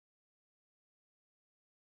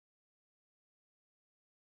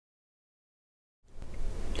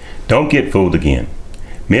Don't get fooled again.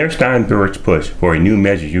 Mayor Steinberg's push for a new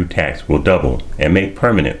Measure U tax will double and make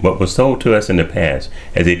permanent what was sold to us in the past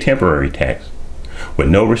as a temporary tax. With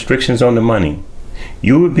no restrictions on the money,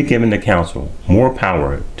 you would be giving the council more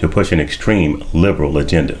power to push an extreme liberal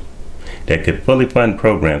agenda that could fully fund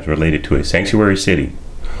programs related to a sanctuary city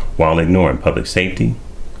while ignoring public safety,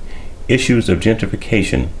 issues of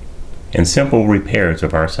gentrification, and simple repairs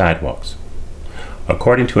of our sidewalks.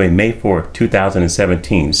 According to a May 4,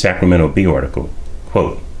 2017 Sacramento Bee article,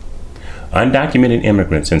 quote, undocumented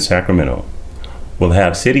immigrants in Sacramento will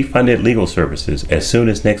have city-funded legal services as soon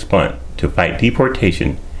as next month to fight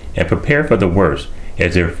deportation and prepare for the worst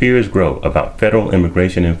as their fears grow about federal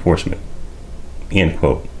immigration enforcement, end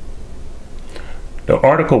quote. The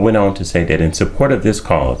article went on to say that in support of this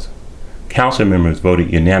cause, council members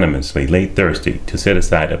voted unanimously late Thursday to set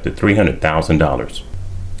aside up to $300,000.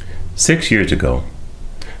 6 years ago,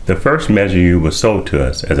 the first Measure U was sold to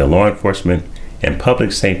us as a law enforcement and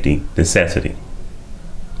public safety necessity.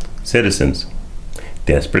 Citizens,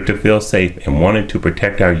 desperate to feel safe and wanting to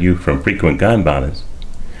protect our youth from frequent gun violence,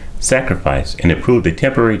 sacrificed and approved a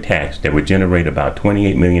temporary tax that would generate about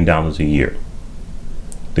 $28 million a year.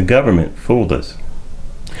 The government fooled us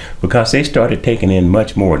because they started taking in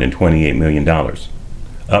much more than $28 million,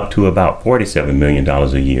 up to about $47 million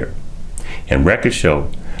a year. And records show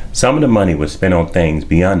some of the money was spent on things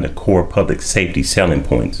beyond the core public safety selling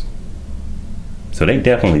points. So they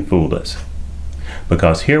definitely fooled us.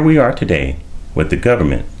 Because here we are today with the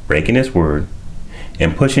government breaking its word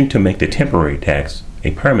and pushing to make the temporary tax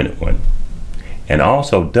a permanent one, and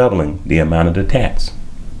also doubling the amount of the tax.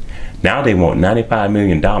 Now they want $95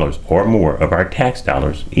 million or more of our tax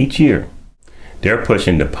dollars each year. They're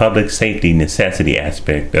pushing the public safety necessity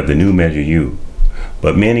aspect of the new Measure U,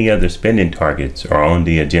 but many other spending targets are on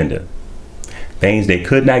the agenda. Things they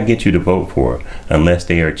could not get you to vote for unless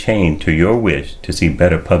they are chained to your wish to see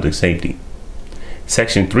better public safety.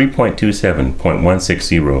 Section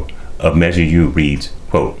 3.27.160 of Measure U reads,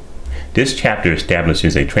 quote, this chapter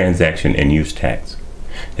establishes a transaction and use tax.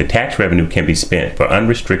 The tax revenue can be spent for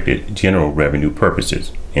unrestricted general revenue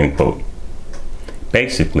purposes, end quote.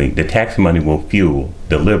 Basically, the tax money will fuel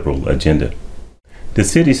the liberal agenda. The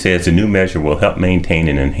city says the new measure will help maintain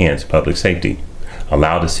and enhance public safety,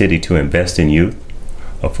 allow the city to invest in youth,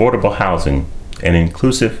 affordable housing, and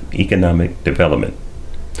inclusive economic development.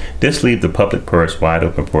 This leaves the public purse wide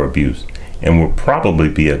open for abuse and will probably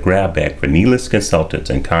be a grab bag for needless consultants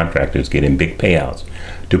and contractors getting big payouts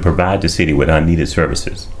to provide the city with unneeded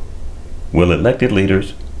services. Will elected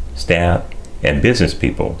leaders, staff, and business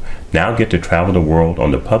people now get to travel the world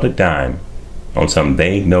on the public dime on some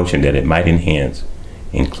vague notion that it might enhance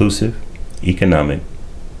inclusive economic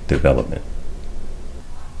development?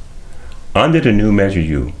 Under the new Measure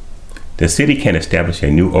U, the city can establish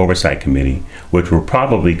a new oversight committee which will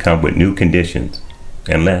probably come with new conditions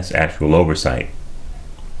and less actual oversight.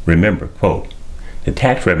 Remember, quote, the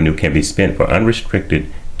tax revenue can be spent for unrestricted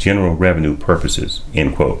general revenue purposes,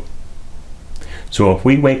 end quote. So if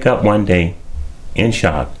we wake up one day in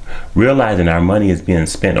shock, realizing our money is being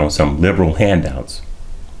spent on some liberal handouts,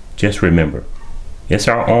 just remember, it's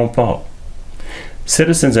our own fault.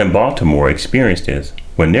 Citizens in Baltimore experienced this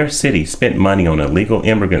when their city spent money on illegal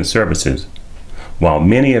immigrant services, while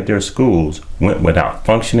many of their schools went without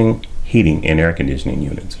functioning heating and air conditioning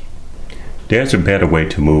units. There's a better way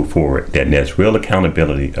to move forward that nets real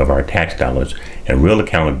accountability of our tax dollars and real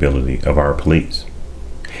accountability of our police.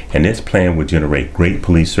 And this plan would generate great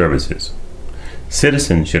police services.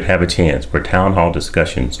 Citizens should have a chance for town hall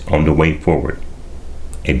discussions on the way forward,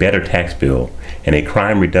 a better tax bill, and a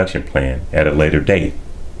crime reduction plan at a later date.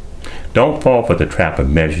 Don't fall for the trap of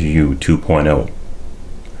Measure U 2.0.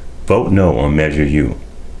 Vote no on Measure U.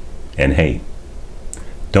 And hey,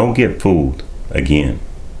 don't get fooled again.